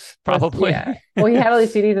 But probably. Yeah. Well, he had all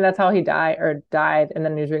these CDs, and that's how he died, and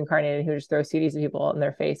then he was reincarnated. He would just throw CDs at people in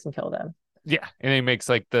their face and kill them. Yeah, and he makes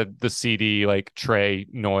like the CD like tray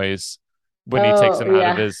noise when he takes Oh him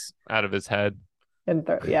yeah, out of his head. and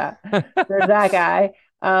yeah, there's that guy.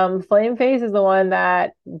 Flame Face is the one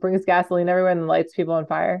that brings gasoline everywhere and lights people on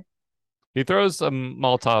fire. He throws a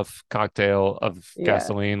Molotov cocktail of Yeah.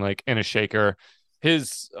 gasoline like in a shaker.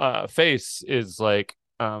 His face is like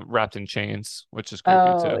wrapped in chains, which is creepy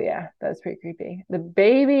Oh too. yeah, that's pretty creepy. The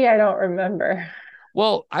baby, I don't remember.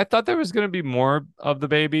 Well, I thought there was going to be more of the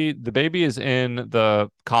baby. The baby is in the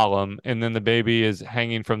column, and then the baby is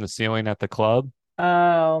hanging from the ceiling at the club.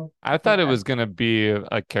 Oh, I thought it okay. was going to be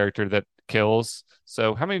a character that kills.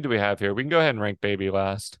 So, how many do we have here? We can go ahead and rank baby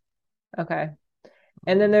last. Okay.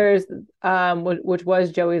 And then there's which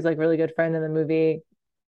was Joey's like really good friend in the movie,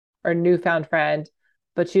 or newfound friend,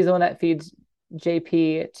 but she's the one that feeds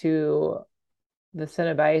JP to the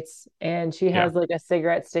Cenobites, and she Yeah, has like a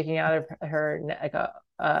cigarette sticking out of her like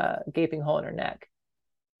a gaping hole in her neck,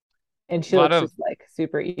 and a she lot looks of just like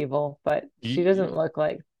super evil, but she a doesn't look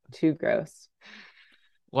like too gross.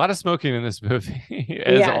 lot of smoking in this movie,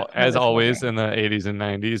 Yeah, as tons of always smoking. in the 80s and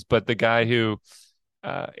 90s. But the guy who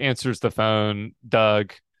answers the phone,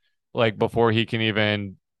 Doug, like before he can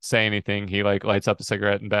even say anything, he like lights up a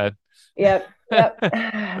cigarette in bed. Yep, yep,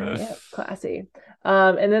 yep, classy.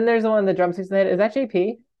 And then there's the one with the drumsticks in the head. Is that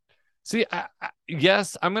JP? See,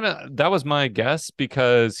 yes, that was my guess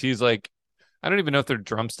because he's like, I don't even know if they're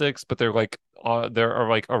drumsticks, but there are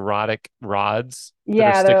like erotic rods that are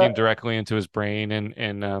Yeah, sticking they're directly into his brain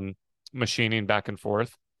and machining back and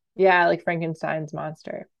forth. yeah, like Frankenstein's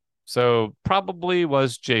monster. So probably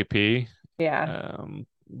was JP. Yeah,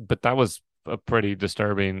 But that was a pretty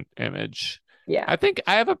disturbing image. yeah. I think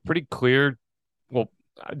I have a pretty clear. Well,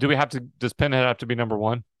 does Pinhead have to be number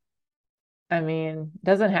one? I mean,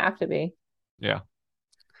 doesn't have to be. Yeah.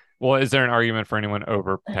 Well, is there an argument for anyone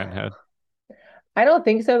over Pinhead? I don't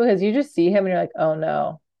think so because you just see him and you're like, oh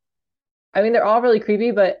no. I mean, they're all really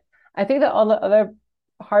creepy, but I think that all the other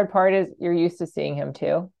hard part is you're used to seeing him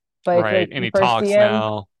too. But if Right. like And you he first see talks him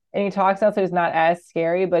now. and he talks now, so it's not as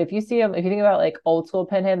scary. But if you see him, if you think about like old school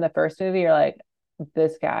Pinhead in the first movie, you're like,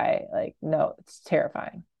 this guy, like, no, it's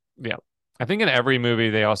terrifying. Yeah. I think in every movie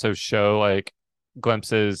they also show like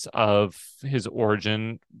glimpses of his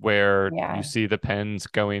origin where you Yeah. see the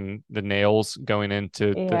nails going into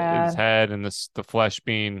his Yeah. head and the flesh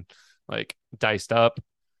being like diced up.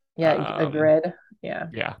 Yeah. A Um, grid. Yeah.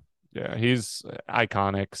 yeah. Yeah, he's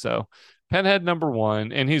iconic. So Pinhead number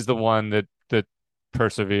one, and he's the one that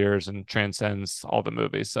perseveres and transcends all the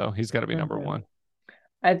movies. So he's got to be number Hmm. one.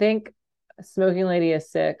 I think Smoking Lady is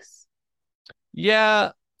 6.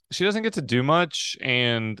 Yeah, she doesn't get to do much,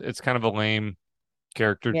 and it's kind of a lame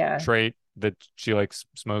character Yeah. trait that she likes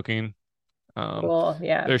smoking. Um, Cool.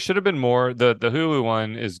 Yeah. there should have been more. The Hulu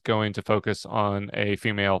one is going to focus on a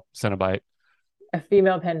female Cenobite. A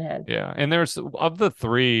female Pinhead. Yeah, and there's of the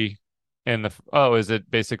three, oh, is it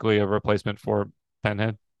basically a replacement for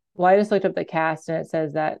Pinhead? Well, I just looked up the cast and it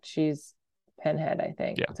says that she's Pinhead, I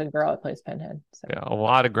think. Yeah, It's a girl that plays Pinhead. So yeah. A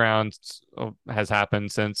lot of ground has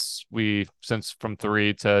happened since from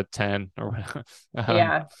 3 to 10 or whatever. Um,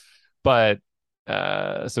 yeah. but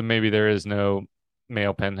so maybe there is no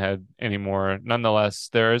male Pinhead anymore. Nonetheless,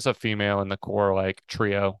 there is a female in the core like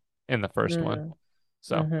trio in the first one. Mm.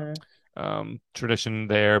 So Hmm. tradition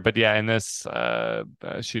there. But yeah, in this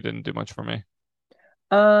she didn't do much for me.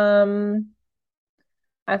 Um,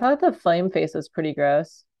 I thought the flame face was pretty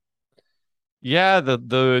gross. Yeah,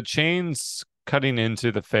 the chains cutting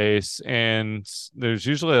into the face, and there's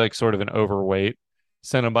usually like sort of an overweight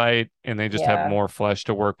Cenobite, and they just have Yeah. more flesh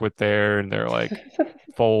to work with there, and they're like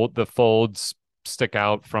the folds stick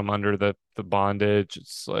out from under the bondage.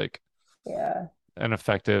 It's like Yeah. an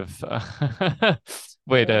effective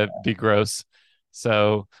way Yeah. to be gross.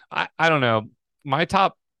 So I don't know. My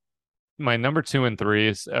number 2 and 3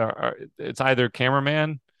 is it's either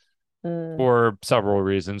Cameraman Mm. for several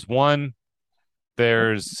reasons. One,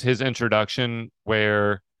 there's his introduction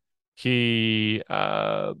where he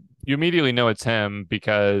you immediately know it's him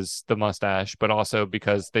because the mustache, but also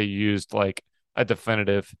because they used like a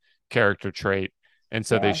definitive character trait, and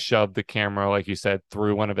so they Yeah. shoved the camera, like you said,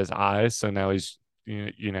 through one of his eyes, so now he's a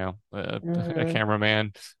Mhm.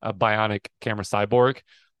 cameraman, a bionic camera cyborg.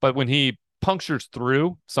 But when he punctures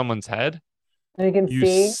through someone's head, And you can you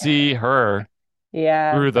see. see her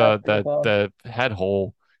Yeah, through that's pretty cool. the head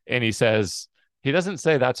hole, and he doesn't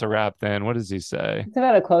say that's a wrap. Then what does he say? It's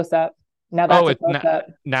about a close up. Now that's a close up.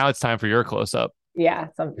 Now it's time for your close up. Yeah,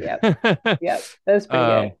 yep. Yep. That's pretty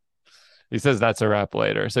good. He says that's a wrap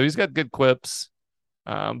later, so he's got good quips.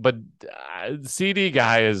 But CD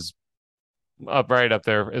guy is right up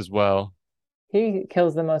there as well. He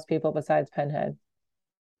kills the most people besides Pinhead.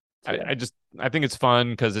 I think it's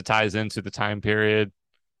fun because it ties into the time period.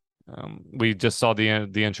 We just saw the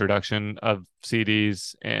introduction of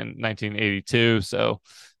CDs in 1982, so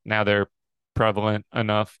now they're prevalent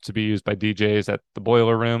enough to be used by DJs at the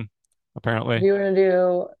Boiler Room, apparently. Do you want to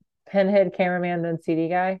do Pinhead, Cameraman, then CD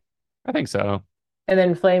guy? I think so. And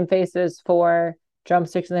then Flame Faces 4,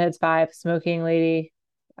 Drumsticks in the Head's 5, Smoking Lady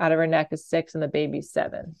out of her neck is 6, and the baby's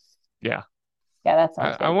 7. Yeah. Yeah, that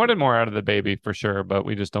sounds good. I wanted more out of the baby for sure, but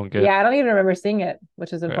we just don't get. Yeah, I don't even remember seeing it,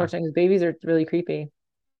 which is unfortunate because babies are really creepy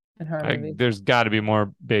in horror movies. There's got to be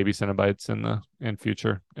more baby Cenobites in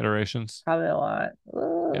future iterations. Probably a lot.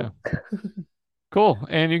 Ooh. Yeah. Cool.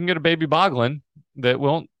 And you can get a baby Boglin that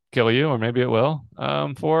won't kill you, or maybe it will,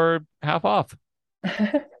 for half off.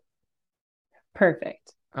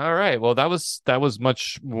 Perfect. All right. Well, that was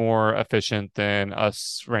much more efficient than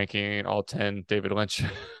us ranking all 10 David Lynch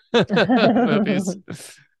movies.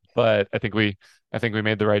 But I think we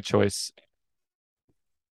made the right choice.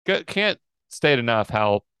 Can't state enough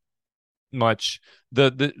how much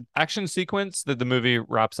the action sequence that the movie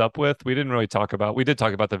wraps up with. We didn't really talk about. We did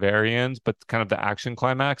talk about the very end, but kind of the action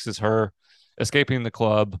climax is her escaping the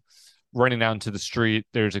club, running out into the street.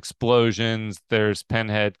 There's explosions. There's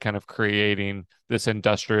Pinhead kind of creating this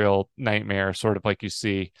industrial nightmare, sort of like you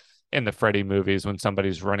see in the Freddy movies when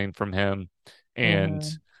somebody's running from him. And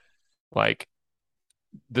like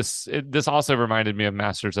this also reminded me of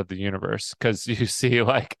Masters of the Universe, because you see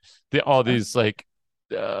like all these like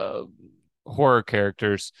horror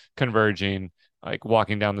characters converging, like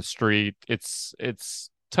walking down the street. It's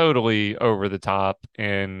totally over the top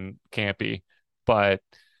and campy, but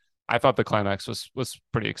I thought the climax was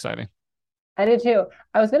pretty exciting. I did too.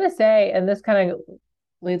 I was gonna say, and this kind of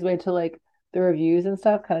leads way to like the reviews and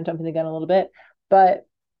stuff, kind of jumping the gun a little bit, but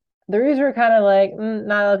the reviews were kind of like,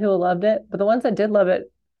 not a lot of people loved it, but the ones that did love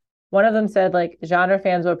it, one of them said like genre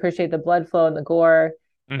fans will appreciate the blood flow and the gore,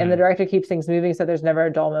 and the director keeps things moving so there's never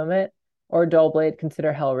a dull moment, or dull blade,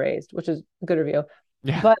 consider hell raised, which is a good review.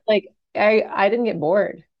 Yeah. But like I didn't get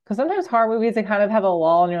bored, because sometimes horror movies, they kind of have a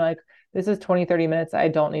lull and you're like, this is 20-30 minutes. I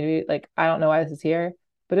don't need to be like, I don't know why this is here.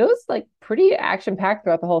 But it was like pretty action packed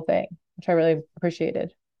throughout the whole thing, which I really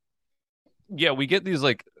appreciated. Yeah, we get these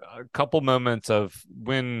like a couple moments of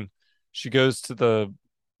when she goes to the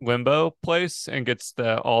limbo place and gets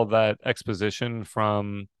all that exposition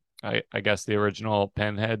from I guess the original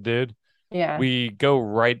Pinhead dude. Yeah. We go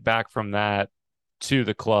right back from that to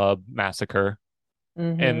the club massacre.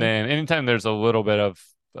 And then anytime there's a little bit of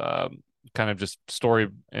kind of just story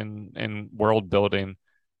and world building,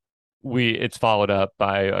 it's followed up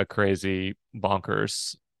by a crazy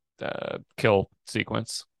bonkers kill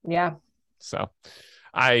sequence. Yeah. So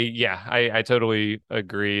I totally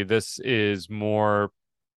agree. This is the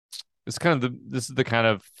kind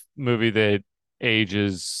of movie that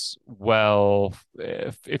ages well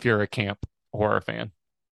if you're a camp horror fan.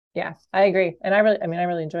 Yeah, I agree. And I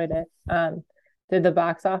really enjoyed it. Did the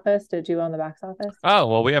box office? Did you own the box office? Oh,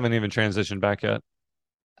 well, we haven't even transitioned back yet.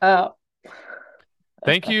 Oh.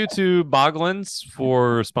 Thank you to Boglins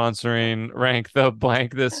for sponsoring Rank the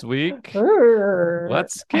Blank this week.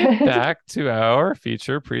 Let's get back to our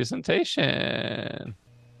feature presentation.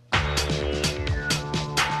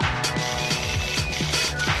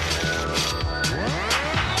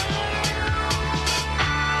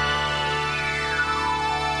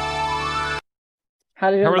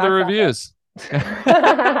 How were the reviews?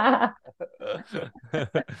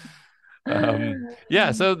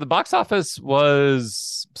 Yeah, so the box office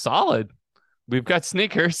was solid. we've got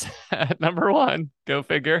Sneakers at number one. Go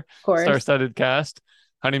figure. Of course. Star-studded cast.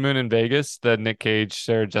 Honeymoon in Vegas, the Nick Cage,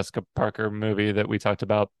 Sarah Jessica Parker movie that we talked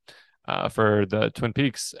about for the Twin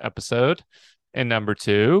Peaks episode. And number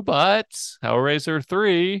two, but Hellraiser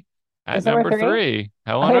 3 at Is number number three? three.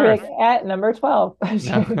 Hell on Okay, Earth. like, at number 12.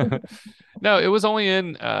 No, it was only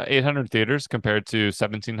in 800 theaters compared to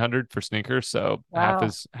 1,700 for Sneakers, so Wow.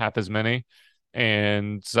 half as many.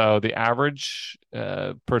 And so the average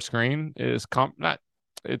per screen is not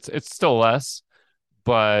it's still less,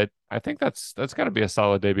 but I think that's got to be a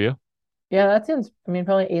solid debut. Yeah, that seems, I mean,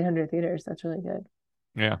 probably 800 theaters. That's really good.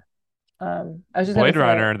 Yeah. I was just Blade gonna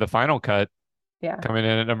say, Runner, the final cut, yeah. coming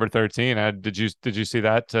in at number 13. Did you see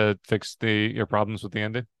that to fix your problems with the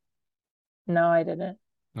ending? No, I didn't.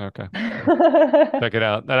 Okay. Check it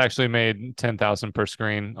out. That actually made 10,000 per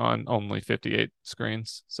screen on only 58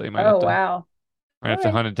 screens. So you might Oh, wow. have to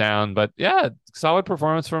Okay. hunt it down. But yeah, solid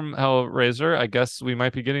performance from Hellraiser. I guess we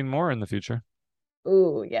might be getting more in the future.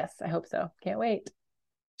 Ooh, yes, I hope so. Can't wait.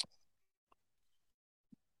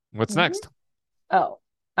 What's Mhm. next? Oh,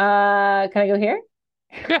 can I go here?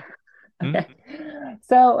 Yeah. Okay.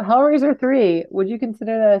 So Hellraiser 3, would you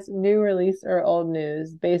consider this new release or old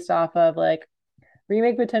news based off of like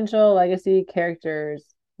remake potential, legacy,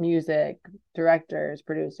 characters, music, directors,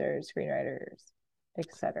 producers, screenwriters,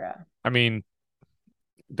 etc.? I mean,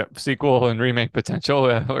 the sequel and remake potential.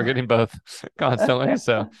 We're getting both constantly.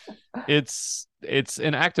 So it's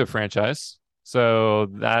an active franchise. So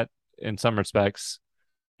that in some respects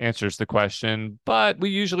answers the question, but we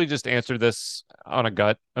usually just answer this on a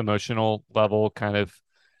gut emotional level, kind of.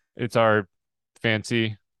 It's our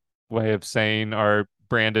fancy way of saying, our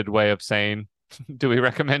branded way of saying, do we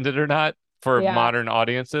recommend it or not for Yeah. modern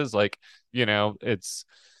audiences? Like, it's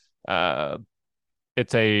a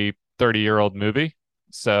 30-year-old movie.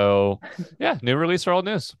 So yeah, new release or old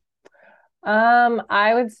news.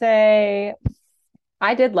 I would say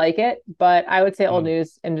I did like it, but I would say old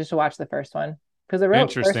news and just watch the first one because the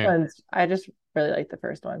first Interesting. one's, I just really like the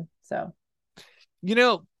first one. So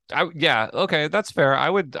Yeah, okay, that's fair. I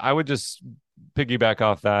would just piggyback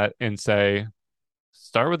off that and say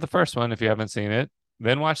start with the first one if you haven't seen it,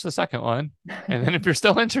 then watch the second one, and then if you're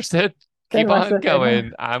still interested, Then keep watch the on third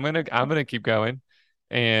one. going. I'm gonna keep going,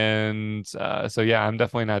 and so yeah, I'm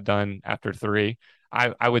definitely not done after 3.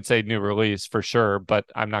 I would say new release for sure, but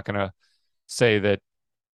I'm not gonna say that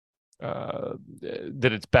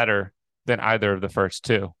that it's better than either of the first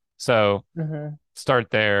two. So Mhm.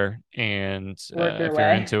 start there, and Work your if you're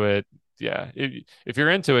way. into it, yeah, if you're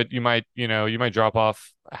into it, you might drop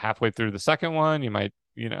off halfway through the second one. You might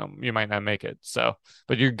not make it. So,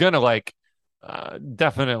 but you're gonna like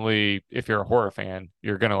definitely, if you're a horror fan,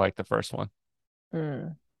 you're gonna like the first one.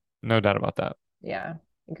 Mm. No doubt about that. Yeah,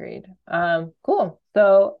 agreed. Cool.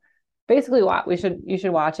 So basically you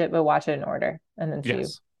should watch it, but watch it in order and then see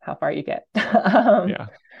Yes. how far you get. Yeah.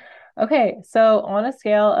 Okay, so on a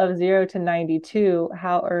scale of 0 to 92,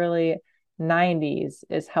 how early 90s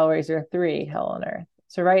is Hellraiser 3, Hell on Earth?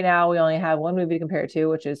 So right now we only have one movie to compare it to,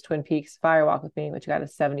 which is Twin Peaks Fire Walk with Me, which got a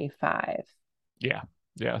 75. Yeah.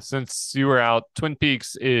 Yeah. Since you were out, Twin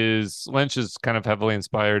Peaks Lynch is kind of heavily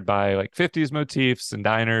inspired by like 50s motifs and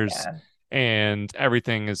diners, Yeah. and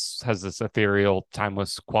everything has this ethereal,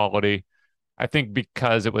 timeless quality. I think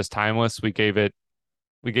because it was timeless, we gave it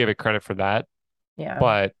credit for that, Yeah.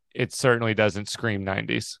 but it certainly doesn't scream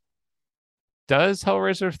 90s. Does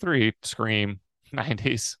Hellraiser 3 scream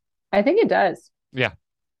 90s? I think it does. Yeah.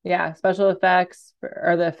 Yeah, special effects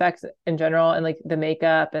or the effects in general and like the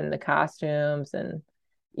makeup and the costumes and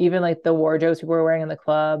even like the wardrobes people were wearing in the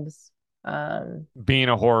clubs. Being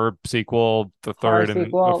a horror sequel, the Horror third in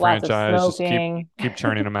sequel, a lots of franchise, just smoking. keep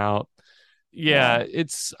churning them out. Yeah,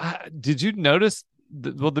 it's did you notice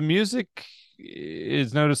the music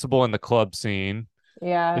is noticeable in the club scene.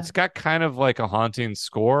 Yeah. It's got kind of like a haunting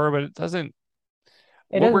score, but it doesn't.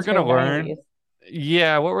 It What we're doesn't gonna scream learn, 90s.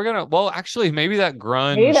 yeah, well, actually, maybe that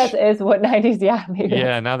grunge. Maybe that is what 90s, yeah, maybe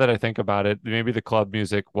Yeah, now that I think about it, maybe the club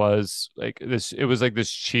music was like this. It was like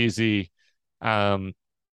this cheesy,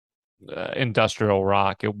 industrial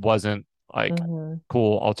rock. It wasn't like Mhm.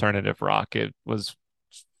 cool alternative rock. It was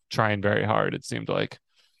trying very hard, it seemed like.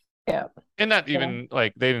 Yeah. And not even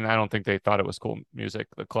like they didn't. I don't think they thought it was cool music.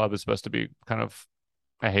 The club is supposed to be kind of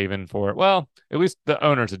a haven for it. Well, at least the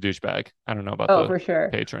owner's a douchebag. I don't know about Oh, the for sure.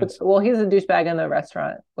 patrons. Well, he's a douchebag in the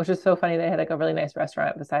restaurant, which is so funny. They had like a really nice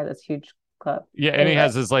restaurant beside this huge club. Yeah, and he Anyway.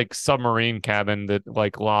 has his like submarine cabin that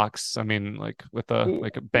like locks. I mean, like with a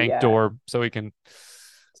like a bank Yeah. door, so he can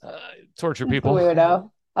torture people.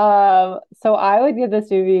 Weirdo. So I would give this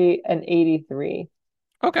movie an 83.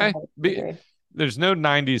 Okay, Agree. there's no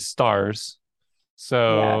 90s stars, Yeah.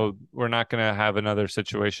 So we're not going to have another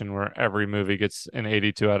situation where every movie gets an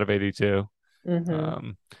 82 out of 82. Mm-hmm.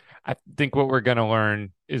 Um, I think what we're going to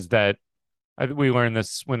learn is that we learned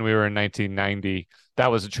this when we were in 1990.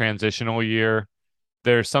 That was a transitional year.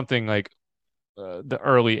 There's something like the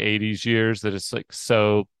early 80s years that is like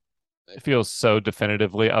so, it feels so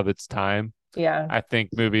definitively of its time. Yeah. I think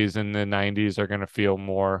movies in the 90s are going to feel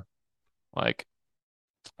more like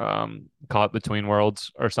caught between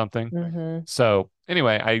worlds or something. Mm-hmm. So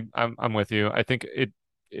anyway, I'm with you. I think it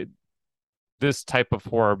this type of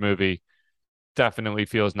horror movie definitely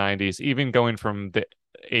feels 90s, even going from the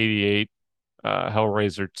 88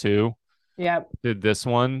 Hellraiser 2 Yep. to this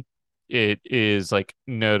one. It is like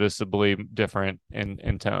noticeably different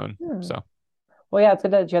in tone. So Well, yeah, it's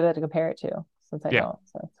good that you have that to compare it to, since I yeah. don't.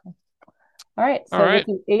 So that's fine. All right, All so right.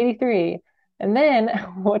 this is 83. And then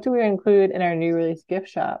what do we include in our new release gift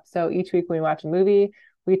shop? So each week when we watch a movie,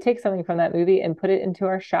 we take something from that movie and put it into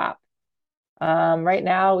our shop. Right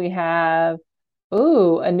now we have,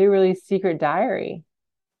 a new release secret diary.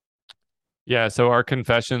 Yeah, so our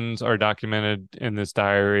confessions are documented in this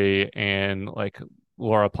diary and like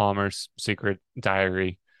Laura Palmer's secret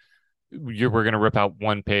diary. We're going to rip out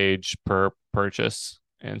one page per purchase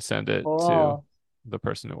and send it to Cool. the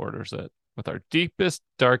person who orders it with our deepest,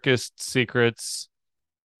 darkest secrets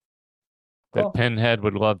that Cool. Pinhead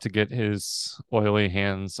would love to get his oily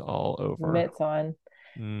hands all over. Mitts on.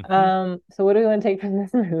 Mhm. So what do we want to take from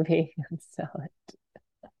this movie and sell it?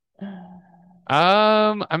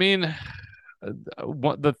 I mean,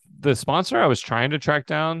 what the sponsor I was trying to track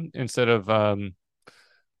down instead of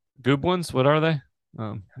Gooblins, what are they?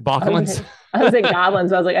 Boglins. I was like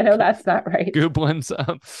goblins. I was like, I know that's not right. Gooblins.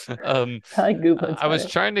 I like goblins I was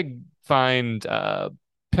better. trying to find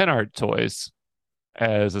Pin Art Toys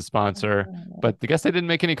as a sponsor, but I guess they didn't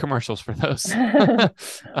make any commercials for those.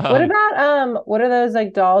 What about what are those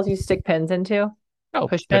like dolls you stick pins into? Oh,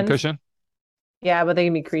 Push pin pins? cushion. Yeah, but they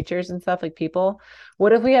can be creatures and stuff like people.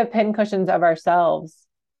 What if we have pin cushions of ourselves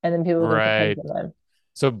and then people can put pins Right. in them?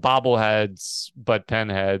 So bobbleheads, but pen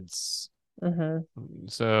heads. Mm-hmm.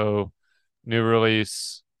 So new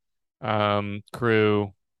release,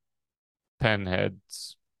 crew, pen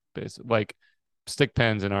heads, basically like stick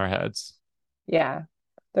pens in our heads. Yeah.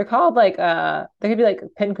 They're called like they could be like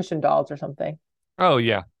pin cushion dolls or something. Oh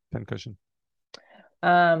yeah, pin cushion.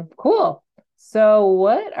 Cool. So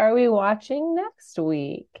what are we watching next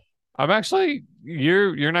week? I'm actually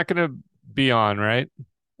you're not gonna be on, right?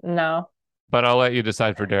 No. But I'll let you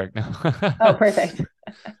decide for Derek now. Oh, perfect.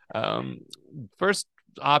 Um, first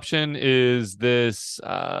option is this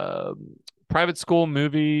private school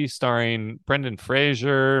movie starring Brendan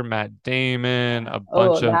Fraser, Matt Damon,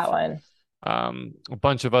 Oh, that one. a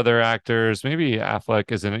bunch of other actors. Maybe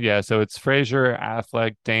Affleck is in it. Yeah, so it's Fraser,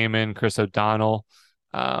 Affleck, Damon, Chris O'Donnell.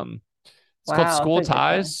 It's called Wow, School that's a good one.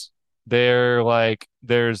 Ties. They're like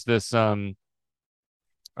there's this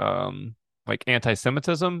like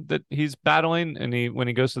anti-Semitism that he's battling, and he when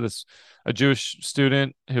he goes to this a Jewish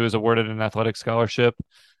student who is awarded an athletic scholarship,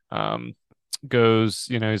 um, goes,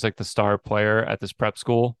 he's like the star player at this prep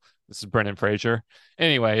school. This is Brendan Fraser.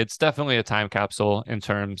 Anyway, it's definitely a time capsule in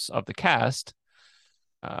terms of the cast.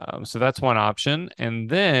 So that's one option. And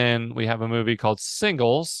then we have a movie called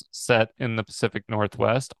Singles set in the Pacific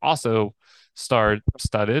Northwest, also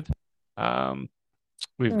star-studded.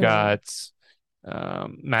 We've got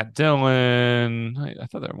Matt Dillon. I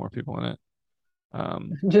thought there were more people in it.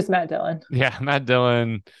 Just Matt Dillon. Yeah, Matt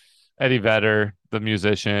Dillon, Eddie Vedder, the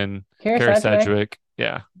musician, Kara Sedgwick.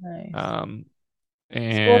 Yeah. Nice. School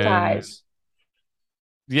School Ties.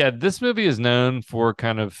 Yeah, this movie is known for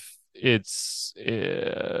kind of it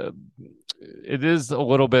is a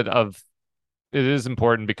little bit of it is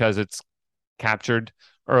important because it's captured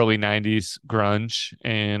early 90s grunge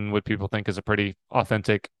in what people think is a pretty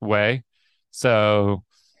authentic way. So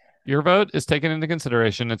your vote is taken into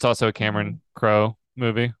consideration. It's also a Cameron Crowe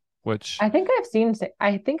movie, which I think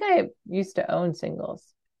I used to own Singles.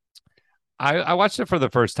 I watched it for the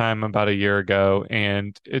first time about a year ago,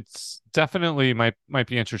 and it's definitely might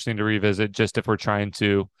be interesting to revisit just if we're trying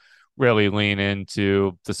to really lean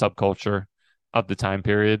into the subculture of the time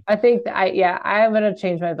period. I think I'm gonna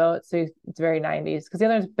change my vote so it's very 90s because the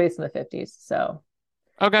other one's based in the 50s. So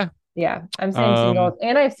Okay. yeah, I'm saying Singles,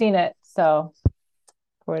 and I've seen it, so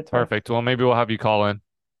for it's worth. Perfect. Well, maybe we'll have you call in.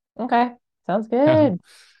 Okay, sounds good.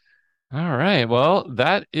 All right. Well,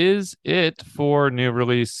 that is it for new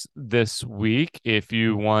release this week. If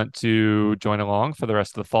you want to join along for the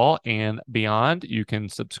rest of the fall and beyond, you can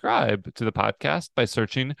subscribe to the podcast by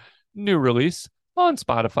searching new release on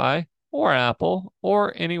Spotify or Apple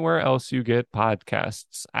or anywhere else you get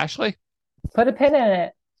podcasts. Ashley? Put a pin in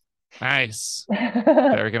it. Nice.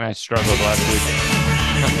 Derek and I struggled last week.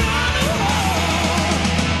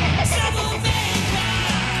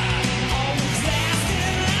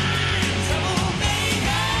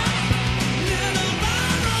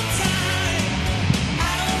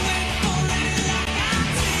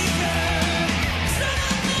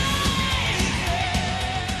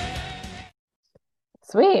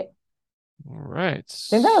 Sweet. All right. I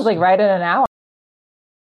think that was like right in an hour.